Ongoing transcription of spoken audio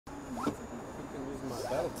of my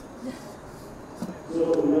belt.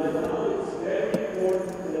 So right now it's very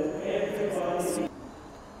important that everybody.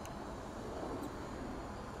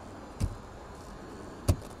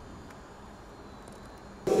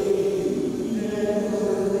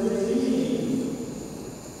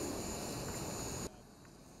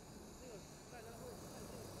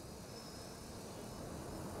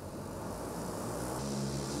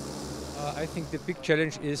 I think the big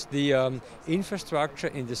challenge is the infrastructure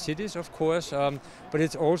in the cities, of course, but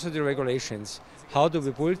it's also the regulations. How do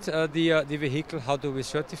we build the vehicle? How do we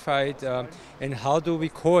certify it? And how do we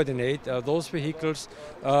coordinate those vehicles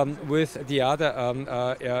with the other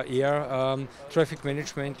air traffic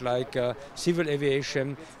management, like civil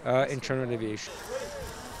aviation and general aviation?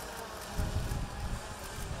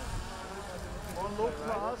 One look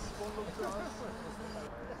to us, one look to us.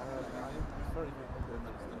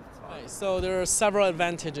 Right, so there are several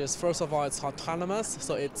advantages. First of all, it's autonomous,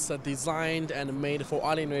 so it's designed and made for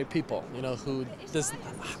ordinary people, who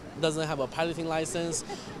doesn't have a piloting license,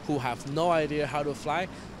 who have no idea how to fly.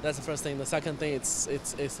 That's the first thing. The second thing, it's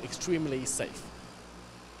extremely safe.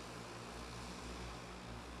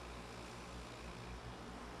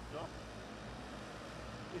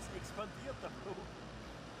 Es expandiert da oben.